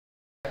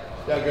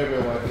Ya que me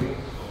voy aquí.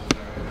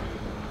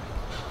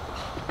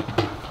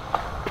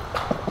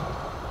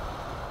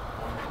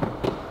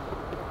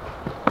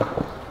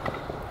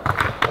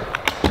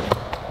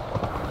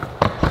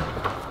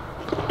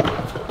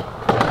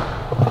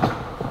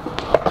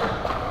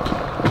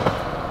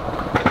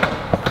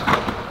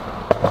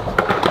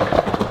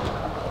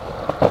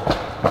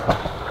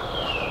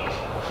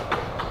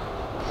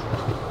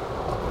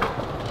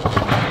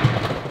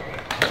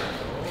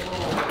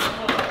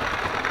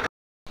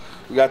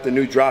 We got the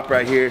new drop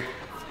right here.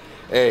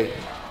 Hey,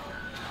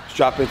 it's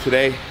dropping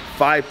today,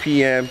 5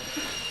 p.m.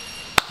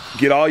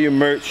 Get all your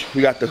merch.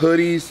 We got the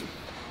hoodies,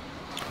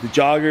 the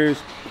joggers,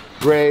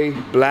 gray,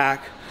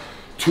 black,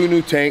 2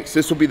 new tanks.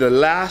 This will be the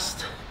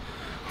last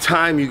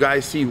time you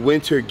guys see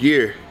winter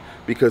gear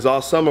because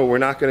all summer we're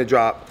not gonna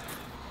drop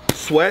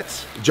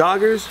sweats,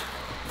 joggers,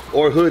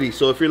 or hoodies.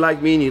 So if you're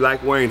like me and you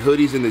like wearing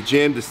hoodies in the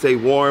gym to stay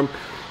warm,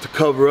 to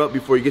cover up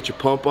before you get your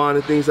pump on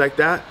and things like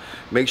that,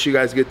 make sure you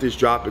guys get this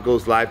drop. It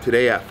goes live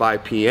today at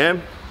 5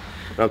 p.m.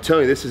 And I'm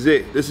telling you, this is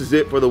it. This is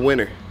it for the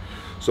winter.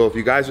 So if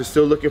you guys are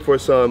still looking for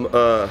some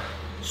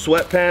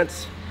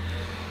sweatpants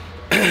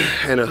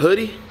and a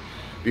hoodie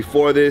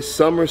before this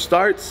summer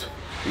starts,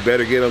 you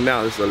better get them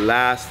now. This is the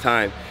last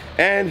time.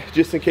 And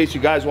just in case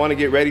you guys want to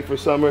get ready for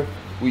summer,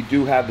 we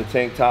do have the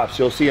tank tops.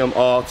 You'll see them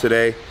all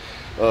today.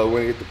 We're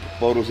gonna get the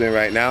photos in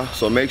right now.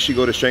 So make sure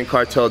you go to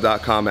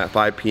strengthcartel.com at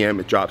 5 p.m.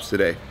 It drops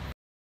today.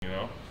 You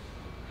know?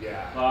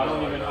 Yeah.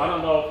 I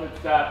don't know if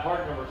it's that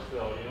part number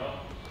still, you know?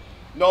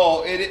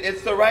 No,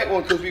 it's the right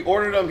one because we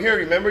ordered them here.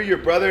 Remember your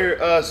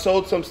brother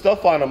sold some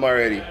stuff on them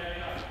already.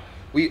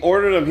 We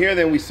ordered them here,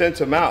 then we sent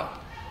them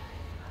out.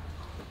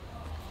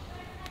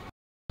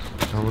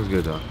 That was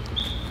good, though.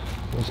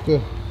 That's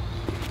good.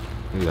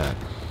 Look at that.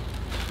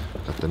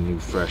 Got the new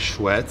fresh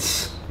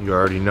sweats. You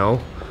already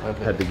know.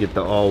 Had to get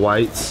the all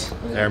whites,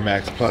 Air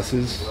Max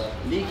Pluses.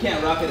 Lee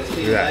can't rock it as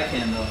clean as I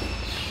can, though.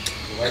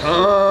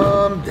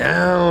 Calm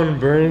down,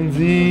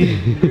 Bernsey.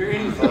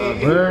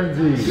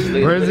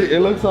 Bernsey. It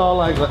looks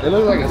like a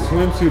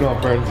swimsuit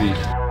on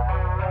Bernsey.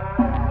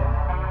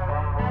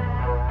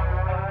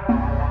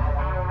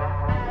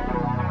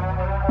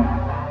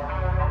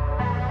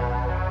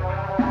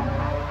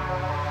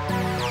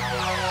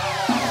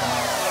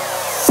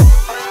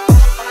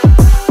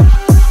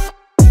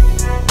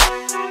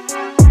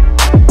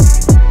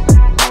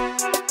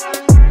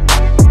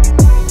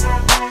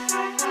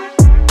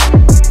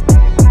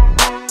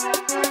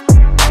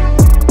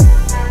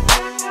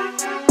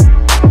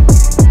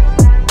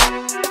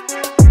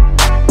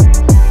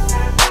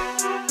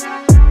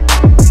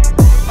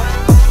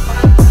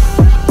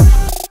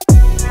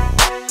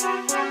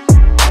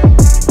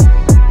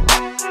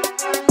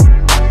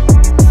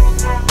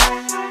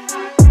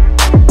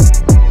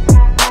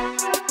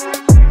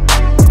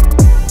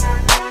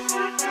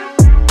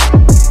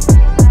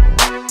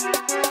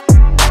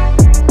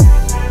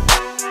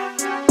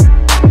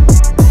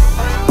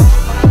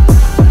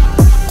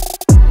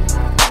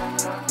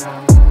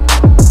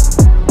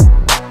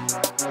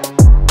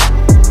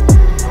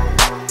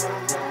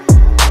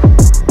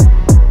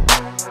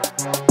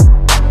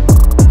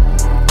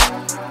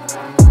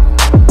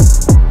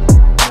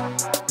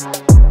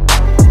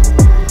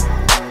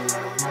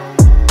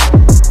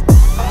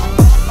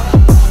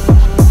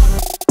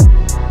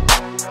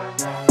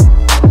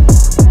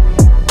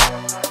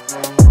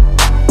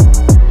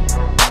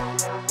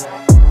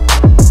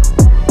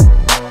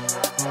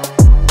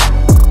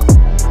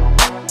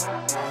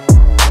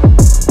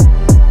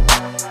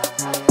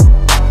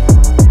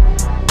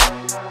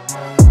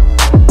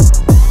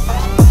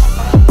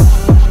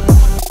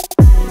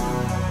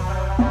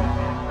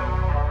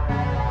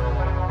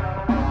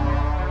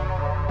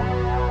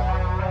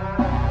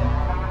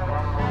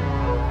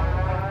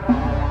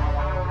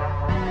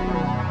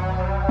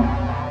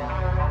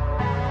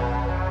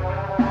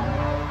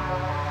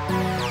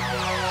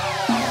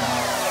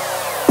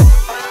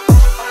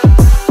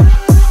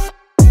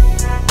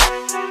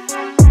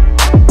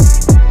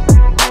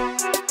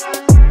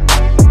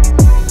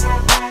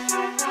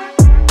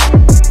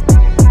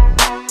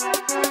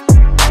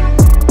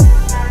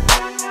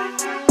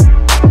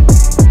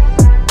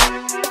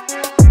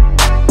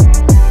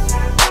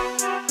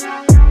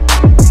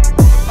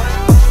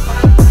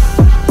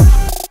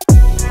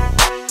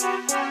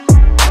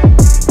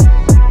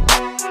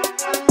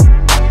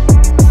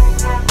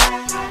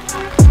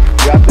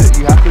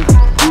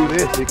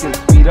 It can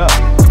speed up.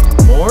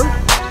 More?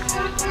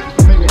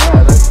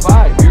 Yeah, that's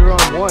 5. You're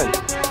on 1.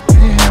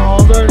 Damn, I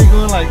was already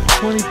going like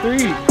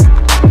 23. Yeah,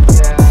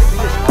 I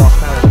think it's all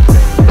kind of the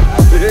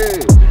same. It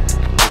is.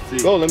 Let's see.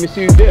 Go, let me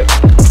see you dip.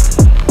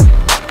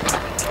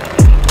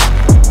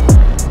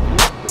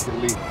 Look at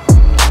Lee.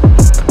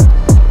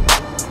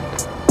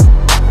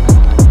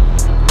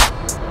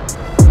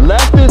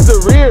 Left is the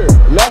rear.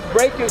 Left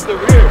brake is the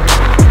rear.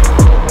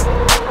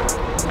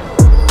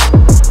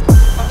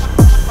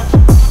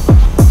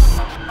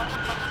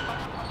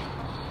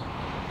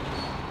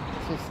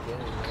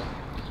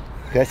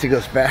 That shit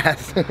goes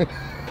fast.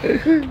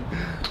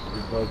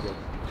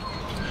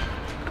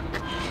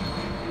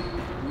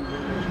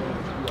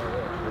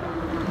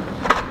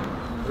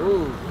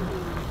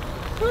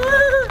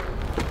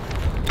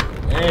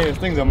 Hey, this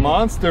thing's a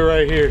monster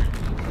right here.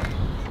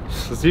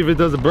 Let's see if it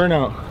does a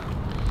burnout.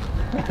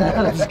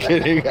 Just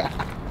kidding.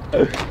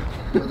 The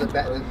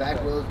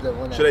back wheel's the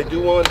one. Should I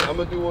do one? I'm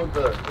gonna do one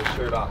the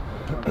shirt off.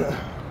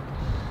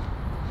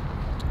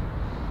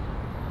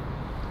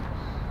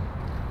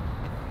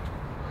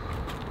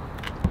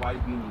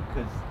 White beanie,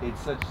 because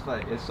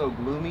it's so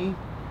gloomy.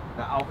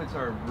 The outfits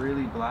are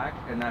really black,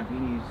 and that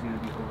beanie is gonna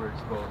be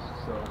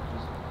overexposed. So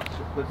just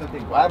put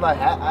something. I have my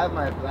hat. I have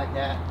my black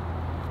hat.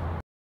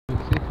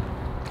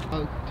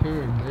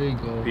 Turn. There you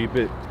go. Peep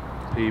it.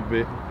 Peep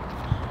it.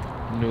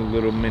 New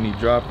little mini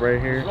drop right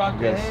here. You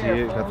guys see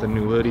it? Got the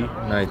new hoodie,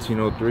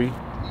 1903.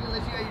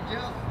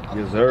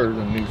 Yes, sir.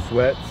 The new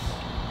sweats.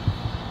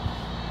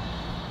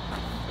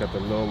 Got the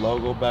little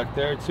logo back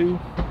there too.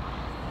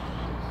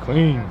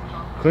 Clean.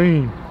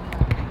 Clean.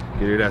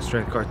 Get it at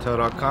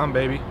strengthcartel.com,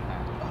 baby.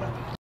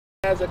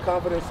 Has a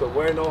confidence to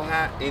wear no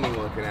hat,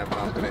 anyone can have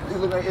confidence. It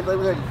looks like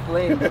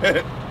flames. Look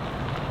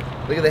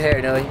at the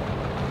hair, Nelly.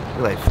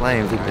 Look like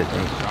flames. Look at that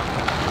thing.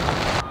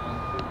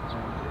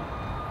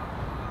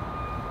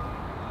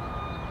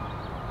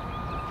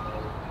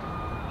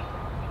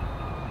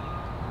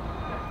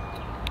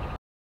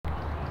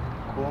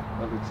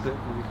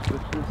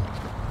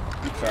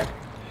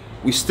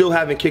 We still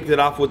haven't kicked it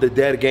off with the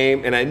dead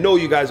game, and I know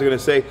you guys are gonna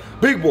say,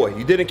 big boy,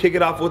 you didn't kick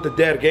it off with the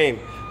dead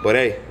game. But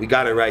hey, we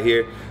got it right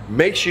here.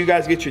 Make sure you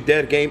guys get your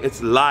dead game.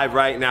 It's live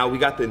right now. We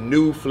got the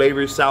new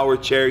flavor, sour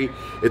cherry.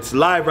 It's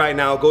live right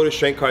now. Go to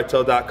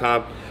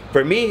strengthcartel.com.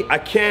 For me, I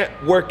can't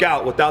work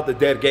out without the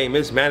dead game.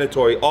 It's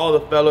mandatory. All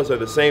the fellas are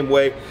the same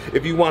way.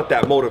 If you want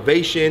that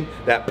motivation,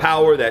 that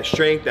power, that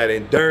strength, that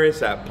endurance,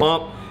 that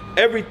pump,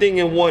 everything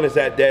in one is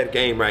that dead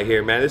game right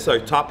here, man. This is our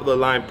top of the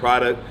line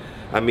product.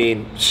 I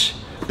mean,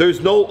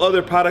 there's no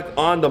other product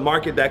on the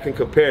market that can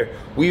compare.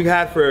 We've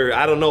had for,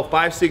 I don't know,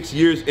 5-6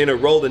 years in a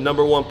row, the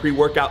 #1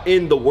 pre-workout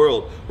in the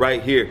world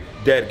right here.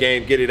 Dead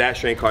game. Get it at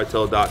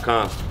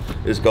strengthcartel.com.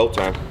 It's go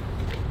time.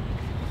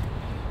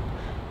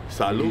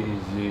 Salud.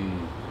 Easy.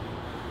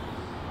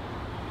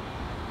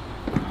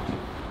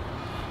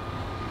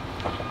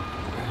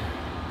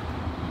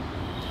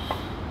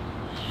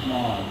 Come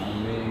on,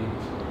 homie.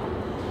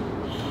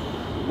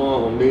 Come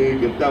on,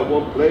 homie. Get that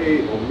one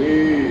plate,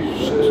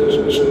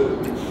 homie.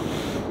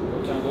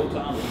 Go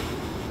time.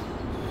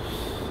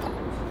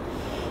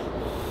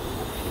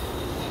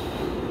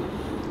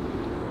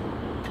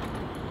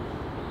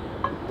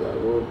 That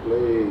one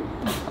plate.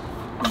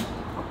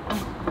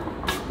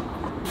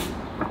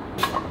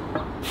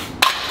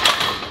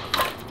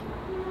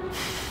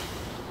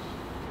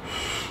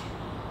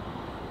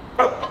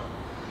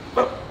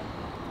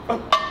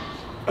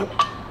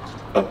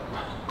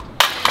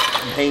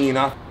 Hanging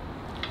off.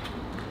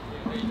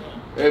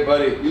 Hey,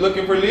 buddy, you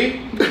looking for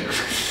Lee? Look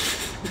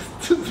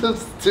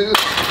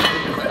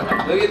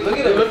at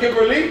him. Looking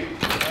for Lee?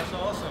 That's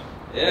awesome.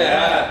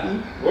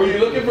 Yeah. Were you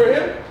looking for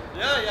him?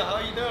 Yeah, how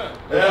you doing?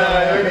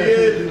 Yeah, here he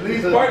is.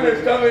 Lee's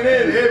partner's coming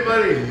in. Hey,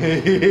 buddy.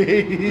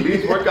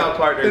 Lee's workout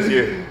partner's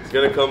here. He's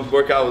gonna come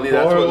work out with Lee.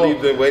 That's what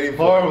Lee's been waiting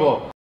for.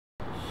 Horrible.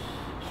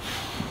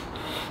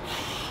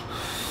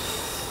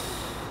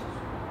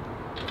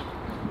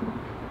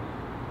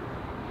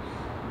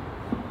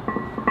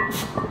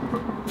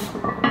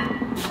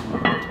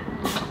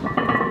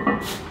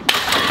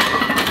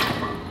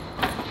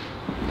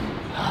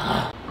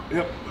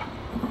 Yep.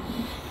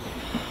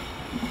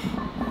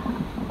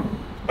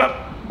 Up.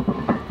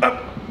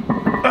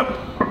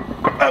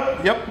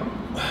 Yep.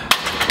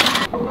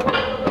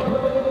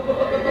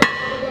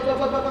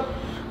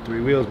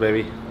 3 wheels,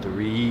 baby.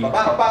 3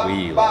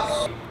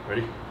 wheels.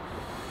 Ready?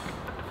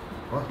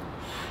 One,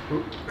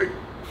 2, 3.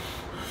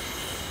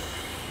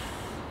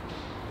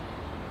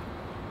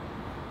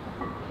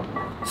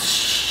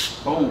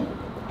 Boom.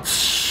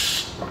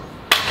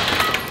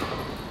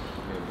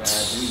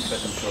 Bad dude, cut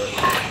them short.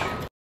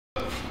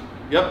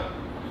 Yep.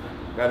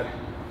 Got it.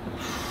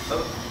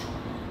 Up.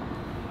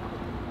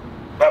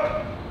 Up.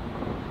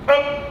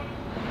 Up.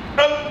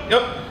 Up.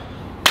 Yep.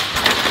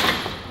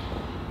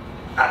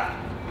 Ah.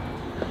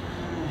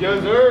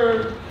 Yes,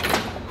 sir.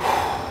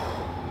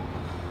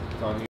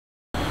 It's on you.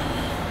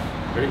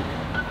 Ready?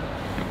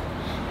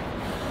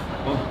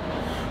 1,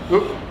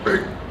 2, 3.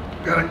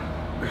 Got it.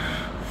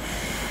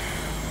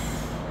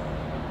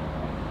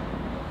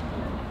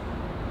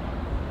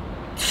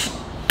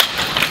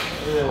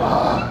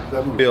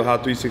 Feel how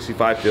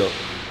 365 feel,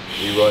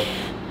 Leroy?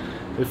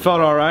 It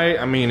felt all right.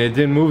 I mean, it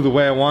didn't move the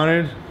way I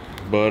wanted,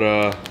 but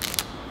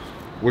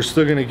we're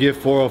still gonna give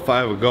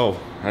 405 a go.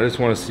 I just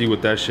want to see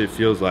what that shit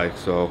feels like.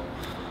 So,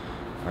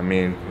 I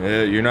mean,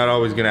 you're not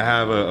always gonna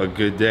have a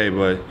good day,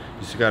 but you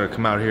just gotta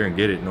come out here and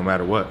get it no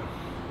matter what.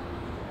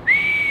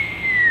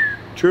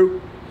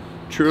 True,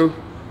 true.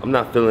 I'm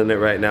not feeling it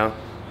right now,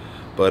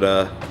 but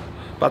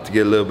about to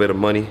get a little bit of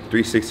money.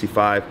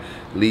 365.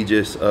 Lee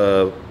just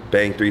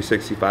bang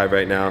 365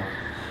 right now.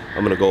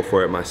 I'm gonna go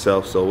for it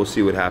myself, so we'll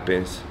see what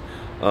happens.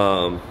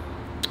 Yeah,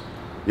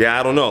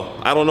 I don't know.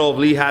 I don't know if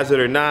Lee has it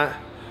or not,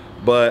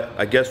 but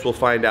I guess we'll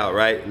find out,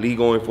 right? Lee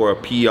going for a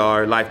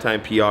PR,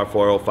 lifetime PR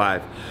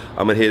 405.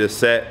 I'm gonna hit a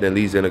set, then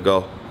Lee's gonna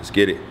go. Let's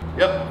get it.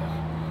 Yep.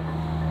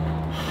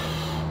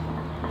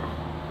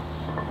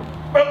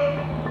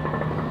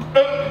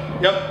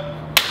 Yep.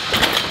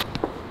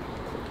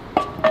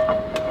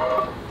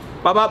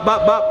 Bop, bop,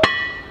 bop, bop.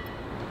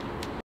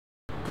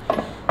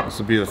 This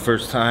will be the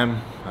first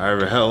time I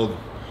ever held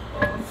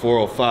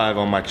 405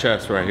 on my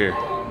chest right here.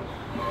 I'm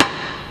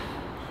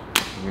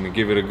gonna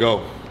give it a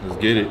go.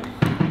 Let's get it.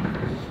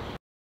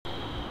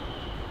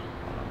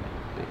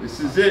 This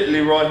is it,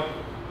 Leroy.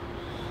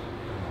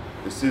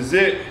 This is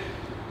it.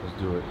 Let's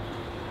do it.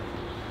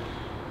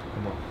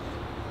 Come on.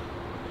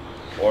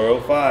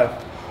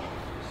 405.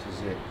 This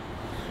is it.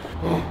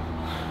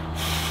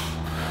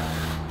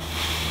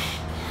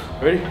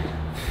 Ready?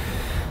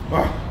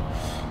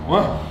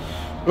 One.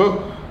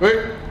 Oh, wait.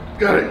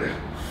 Got it.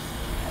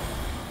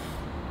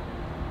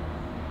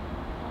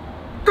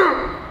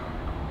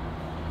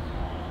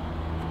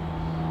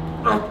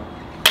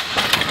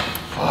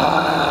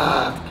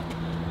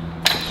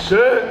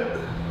 Shit.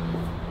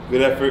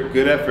 Good effort,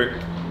 good effort.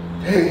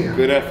 Damn.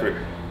 Good effort.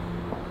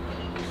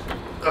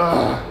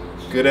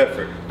 Good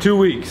effort. 2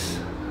 weeks.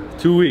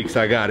 2 weeks,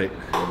 I got it.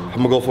 I'm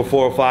gonna go for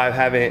 405.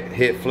 Haven't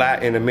hit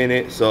flat in a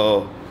minute,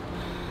 so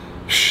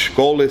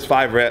goal is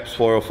 5 reps,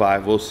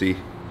 405. We'll see.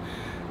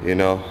 You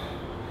know,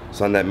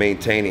 it's on that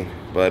maintaining.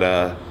 But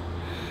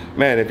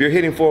man, if you're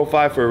hitting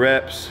 405 for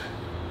reps,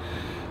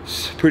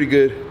 it's pretty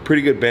good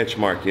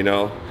benchmark. You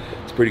know,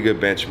 it's a pretty good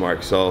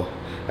benchmark. So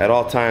at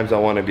all times, I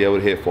want to be able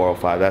to hit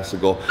 405. That's the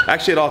goal.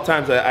 Actually, at all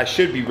times, I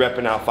should be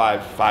repping out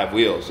five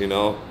wheels. You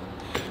know,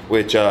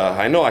 which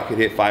I know I could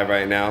hit 5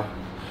 right now,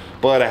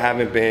 but I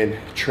haven't been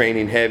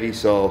training heavy,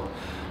 so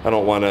I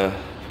don't want to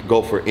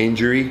go for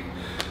injury.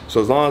 So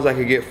as long as I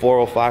can get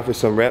 405 for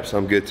some reps,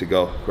 I'm good to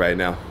go right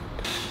now.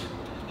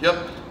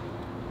 Yep.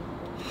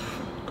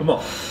 Come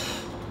on.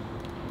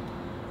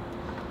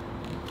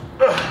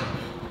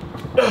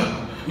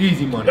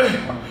 Easy money.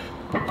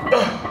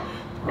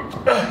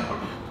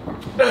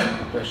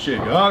 That shit,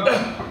 dog.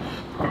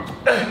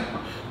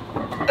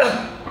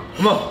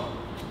 Come on.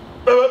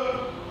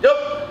 Yep.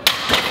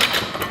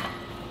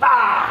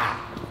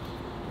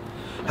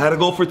 Had to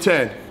go for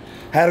 10.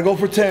 Had to go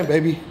for 10,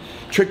 baby.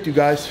 Tricked you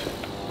guys.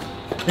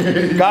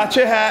 Got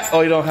your hat.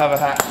 Oh, you don't have a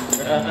hat.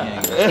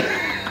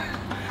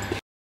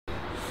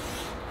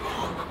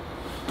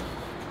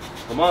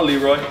 Come on,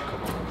 Leroy.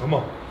 Come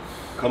on.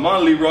 Come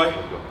on, Leroy.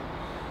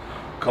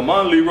 Come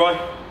on, Leroy.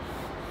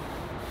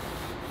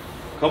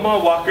 Come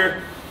on,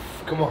 Walker.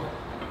 Come on.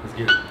 Let's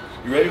get it.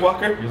 You ready,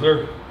 Walker? Yes,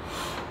 sir.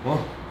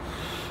 1,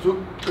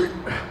 2, 3.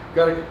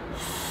 Got it.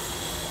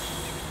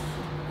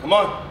 Come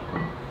on.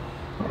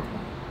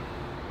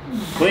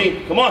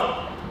 Clean. Come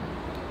on.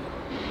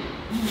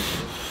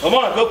 Come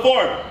on, go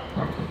for him.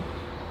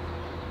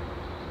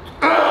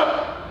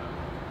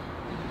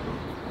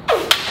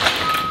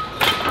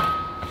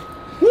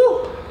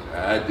 Woo!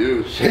 Ah,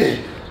 dude, shit.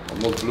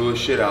 Almost blew his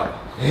shit out.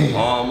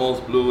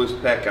 Almost blew his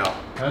peck out.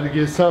 Had to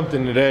get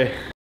something today.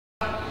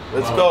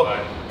 Let's go.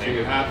 Make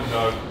it happen,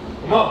 dog.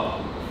 Come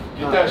on.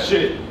 Get that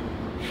shit.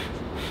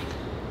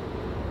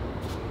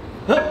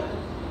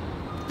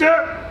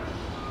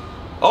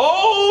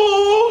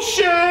 Oh,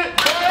 shit.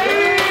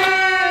 Damn.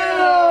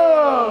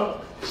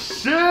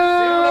 Shit. See what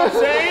I'm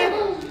saying?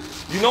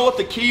 You know what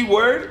the key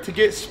word to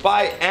get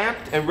Spy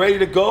amped and ready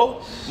to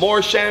go?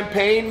 More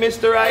champagne,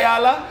 Mr.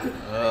 Ayala?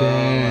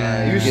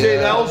 You say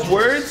those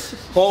words?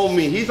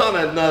 Homie, he's on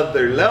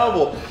another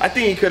level. I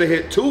think he could have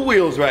hit 2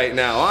 wheels right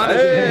now,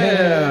 honestly.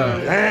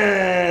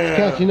 Damn.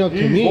 Catching up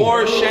to me.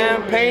 More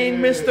champagne,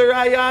 Mr.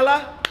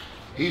 Ayala?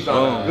 He's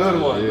on a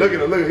good one. Look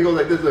at him, look at him. He goes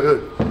like this,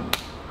 look.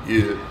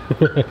 Yeah.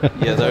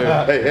 Yes,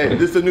 sir. Hey,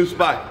 this is a new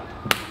Spy.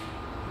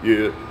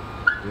 Yeah.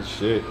 Good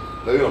shit.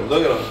 Look at him,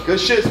 look at him. Good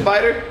shit,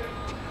 Spider.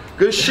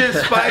 Good shit,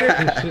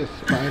 Spider. Shit,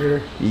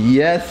 Spider.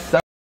 Yes, sir.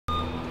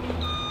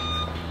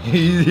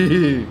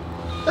 Easy.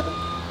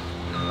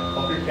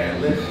 Fucker can't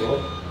lift,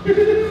 bro.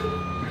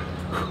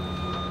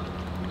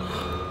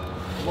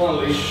 Come on,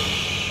 Lee.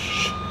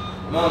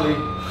 Come on, Lee.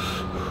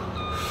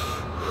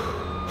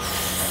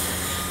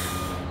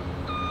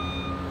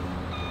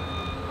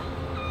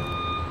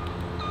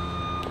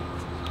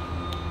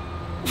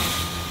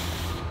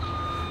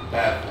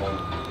 Bad one.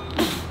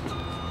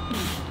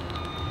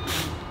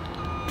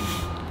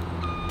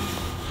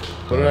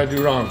 What did I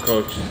do wrong,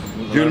 coach?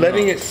 You're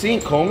letting it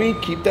sink, homie.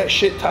 Keep that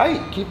shit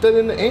tight. Keep that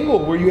in the angle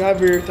where you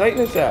have your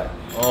tightness at.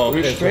 Oh, Where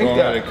your okay, so strength don't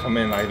let at. it come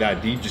in like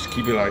that deep. Just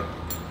keep it like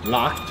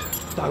locked.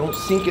 Don't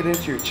sink it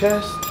into your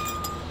chest.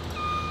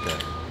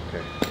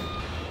 Okay.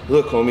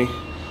 Look, homie,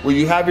 where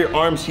you have your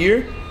arms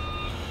here,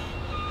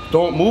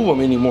 don't move them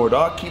anymore,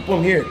 dog. Keep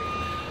them here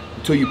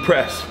until you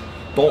press.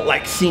 Don't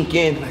like sink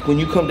in. Like when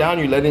you come down,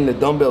 you're letting the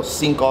dumbbells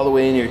sink all the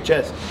way in your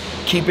chest.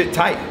 Keep it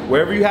tight.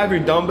 Wherever you have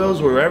your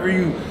dumbbells, wherever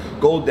you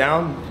go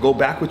down, go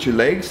back with your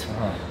legs,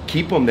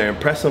 keep them there and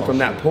press them from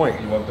that point.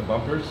 You want the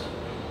bumpers?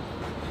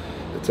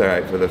 It's all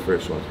right for the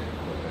first one.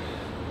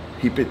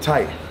 Keep it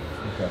tight.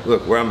 Okay.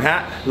 Look, where I'm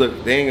at,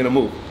 look, they ain't gonna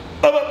move.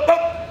 Up, up,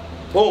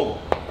 up. Boom.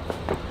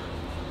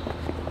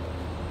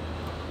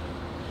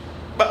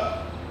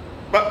 Up,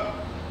 up,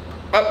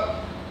 up,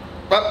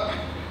 up.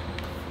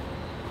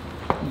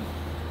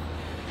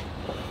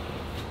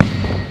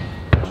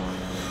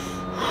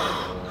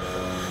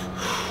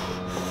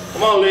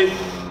 Come on, Lee.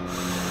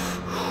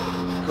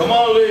 Come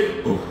on,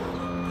 Lee.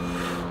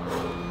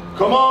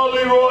 Come on,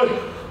 Leroy.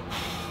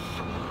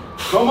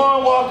 Come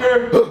on,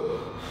 Walker.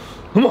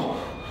 Come on.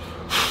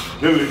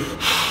 Get Lee.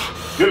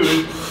 Get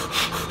Lee.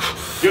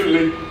 Get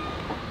Lee.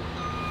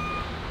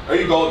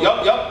 There you go.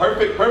 Yup, yup.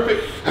 Perfect,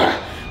 perfect.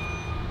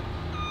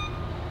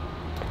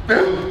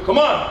 Come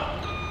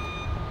on.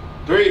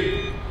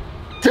 3,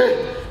 2.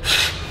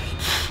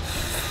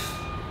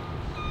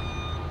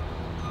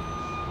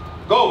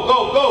 Go,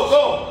 go, go,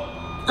 go.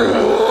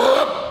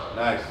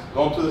 Nice.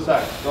 Go to the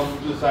side. Go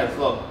to the side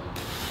slow.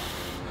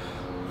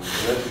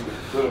 Yes, you can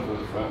put him from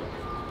the front.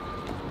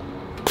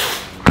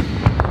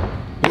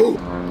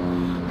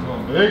 Come on,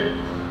 big.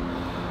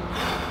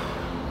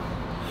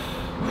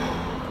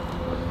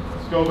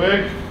 Let's go,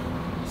 big.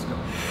 Let's go.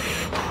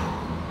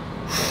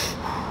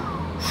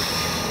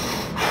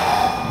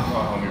 Come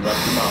on, homie. Wrap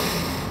him out.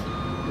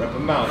 Wrap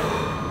him out.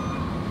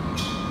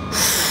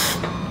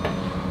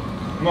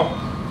 Come on.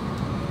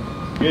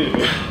 Get it,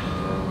 big.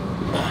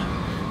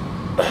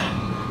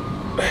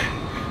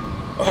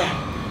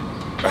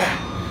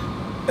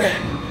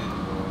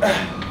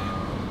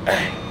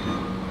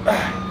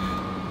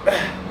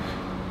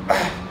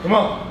 Come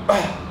on.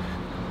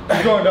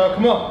 Keep going, dog.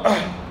 Come on.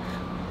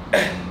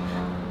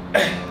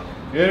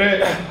 Get it.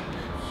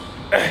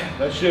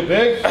 That shit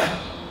big.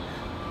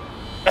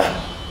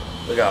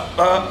 Look out.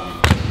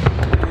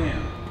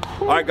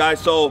 All right, guys.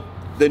 So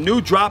the new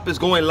drop is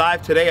going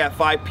live today at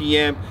 5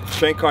 p.m.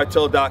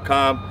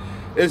 StrengthCartel.com.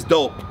 It's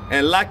dope.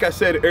 And like I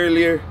said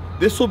earlier,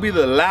 this will be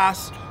the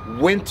last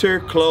winter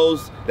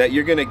clothes that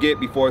you're gonna get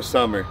before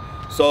summer.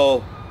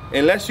 So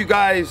unless you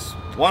guys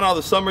want all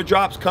the summer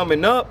drops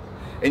coming up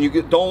and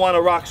you don't want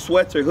to rock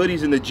sweats or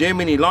hoodies in the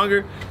gym any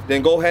longer,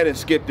 then go ahead and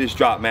skip this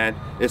drop, man.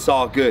 It's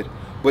all good.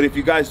 But if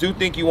you guys do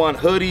think you want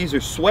hoodies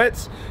or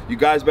sweats, you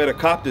guys better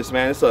cop this,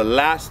 man. It's the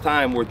last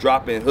time we're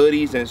dropping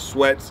hoodies and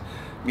sweats,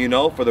 you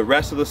know, for the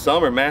rest of the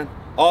summer, man.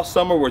 All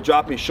summer we're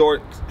dropping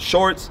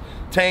shorts,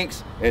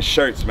 tanks, and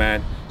shirts,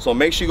 man. So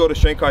make sure you go to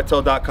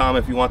StrengthCartel.com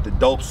if you want the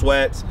dope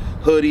sweats,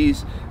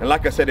 hoodies. And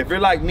like I said, if you're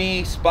like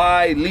me,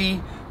 Spy,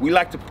 Lee, we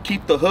like to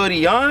keep the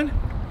hoodie on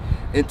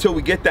until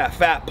we get that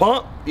fat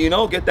pump, you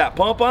know, get that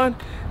pump on.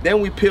 Then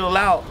we peel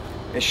out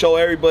and show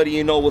everybody,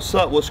 you know, what's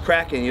up, what's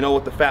cracking, you know,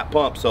 with the fat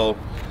pump. So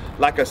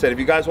like I said, if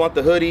you guys want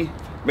the hoodie,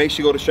 make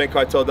sure you go to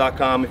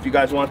StrengthCartel.com. If you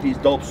guys want these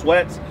dope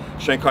sweats,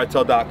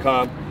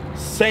 StrengthCartel.com.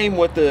 Same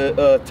with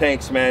the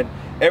tanks, man.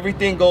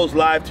 Everything goes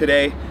live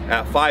today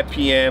at 5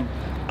 p.m.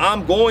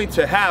 I'm going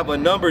to have a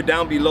number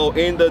down below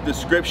in the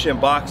description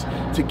box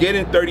to get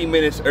in 30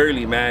 minutes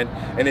early, man.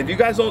 And if you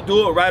guys don't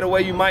do it right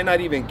away, you might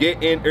not even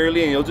get in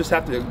early and you'll just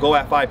have to go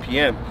at 5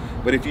 p.m.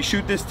 But if you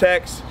shoot this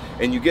text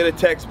and you get a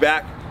text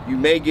back, you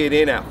may get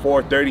in at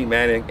 4:30,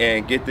 man,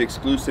 and get the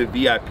exclusive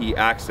VIP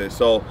access.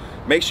 So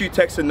make sure you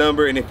text the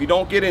number, and if you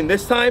don't get in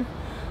this time,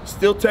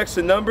 still text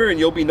the number and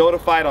you'll be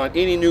notified on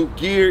any new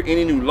gear,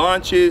 any new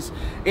launches,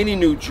 any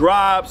new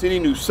drops, any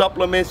new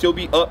supplements. You'll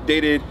be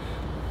updated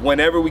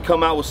whenever we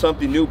come out with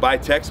something new by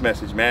text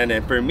message, man.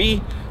 And for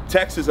me,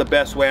 text is the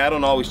best way. I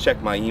don't always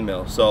check my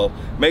email. So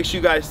make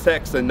sure you guys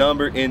text the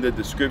number in the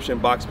description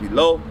box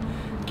below.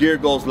 Gear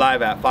goes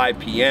live at 5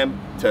 p.m.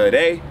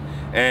 today.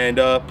 And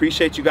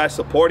appreciate you guys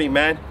supporting,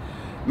 man.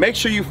 Make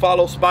sure you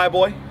follow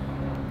Spyboy.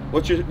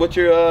 What's your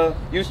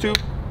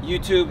YouTube?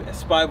 YouTube,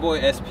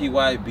 Spyboy,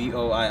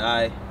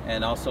 SPYBOII,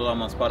 and also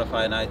I'm on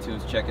Spotify and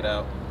iTunes. Check it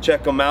out.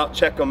 Check them out.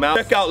 Check them out.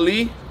 Check out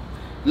Lee.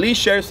 Lee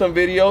shares some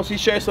videos. He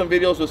shares some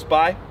videos with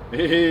Spy.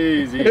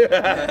 Easy.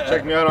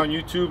 Check me out on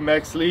YouTube,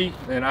 Mex Lee,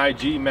 and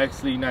IG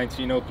Mex Lee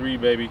 1903,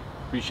 baby.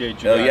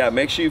 Appreciate you guys. Yeah,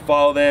 make sure you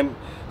follow them.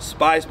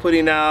 Spy's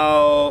putting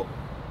out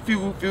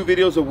few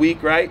videos a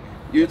week, right?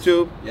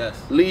 YouTube.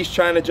 Yes. Lee's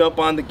trying to jump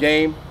on the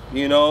game,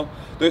 you know.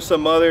 There's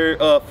some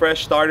other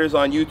fresh starters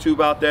on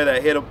YouTube out there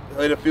that hit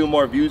a few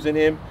more views than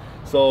him.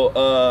 So,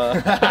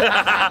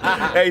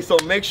 hey, so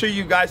make sure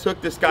you guys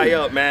hook this guy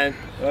up, man.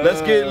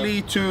 Let's get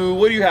Lee to,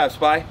 what do you have,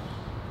 Spy?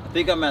 I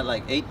think I'm at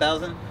like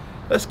 8,000.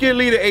 Let's get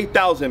Lee to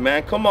 8,000,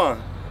 man. Come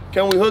on.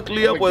 Can we hook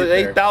Lee up with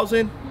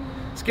 8,000?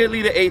 Let's get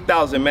Lee to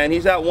 8,000, man.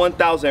 He's at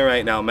 1,000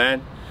 right now,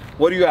 man.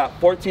 What do you at?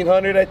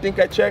 1,400, I think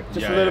I checked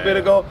just a little bit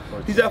ago.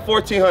 He's at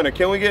 1,400.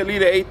 Can we get Lee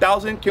to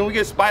 8,000? Can we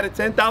get Spy to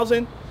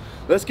 10,000?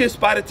 Let's get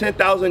Spy to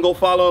 10,000. Go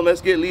follow him.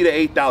 Let's get Lee to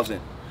 8,000.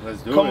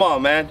 Let's do it. Come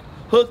on, man.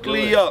 Hook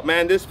Lee up,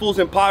 man. This fool's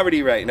in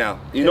poverty right now.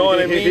 You know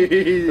what I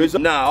mean?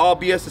 Nah, all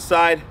BS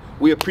aside,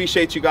 we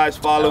appreciate you guys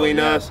following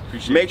us.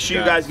 Make sure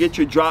you guys get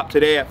your drop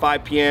today at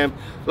 5 p.m.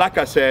 Like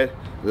I said,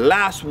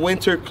 last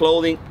winter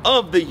clothing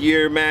of the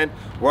year, man.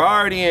 We're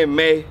already in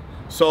May.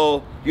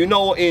 So, you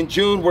know, in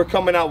June, we're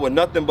coming out with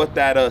nothing but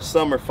that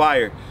summer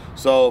fire.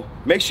 So,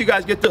 make sure you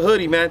guys get the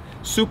hoodie, man.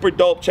 Super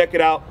dope. Check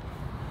it out.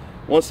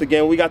 Once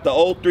again, we got the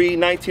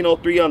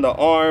 1903 on the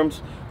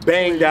arms.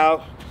 banged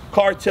out.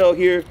 Cartel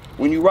here.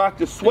 When you rock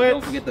the sweats,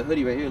 Don't forget the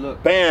hoodie right here.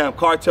 Look. bam,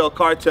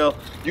 Cartel.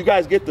 You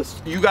guys get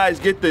this.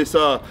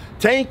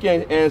 Tank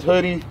and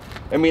hoodie.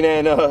 I mean,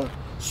 and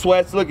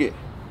sweats. Look at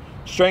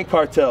Strength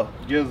Cartel.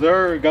 Yes,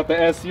 sir. Got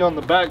the SC on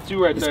the back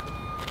too, right there.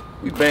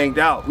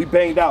 We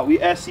banged out. We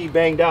SC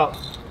banged out.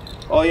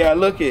 Oh yeah,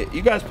 look it.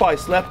 You guys probably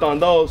slept on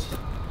those.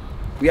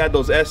 We had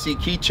those SC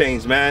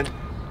keychains, man.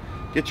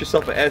 Get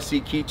yourself an SC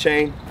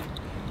keychain.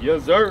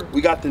 Yes, sir.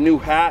 We got the new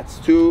hats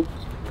too.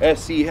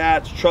 SC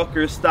hats,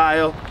 trucker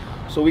style.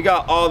 So we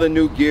got all the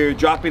new gear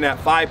dropping at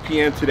 5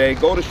 p.m. today.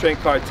 Go to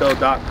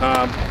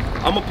strengthcartel.com.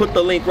 I'm gonna put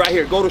the link right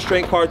here. Go to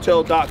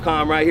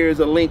strengthcartel.com. Right here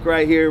is a link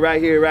right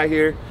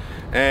here.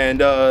 And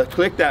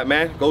click that,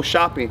 man. Go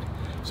shopping.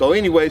 So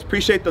anyways,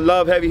 appreciate the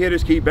love. Heavy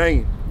hitters, keep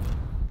banging.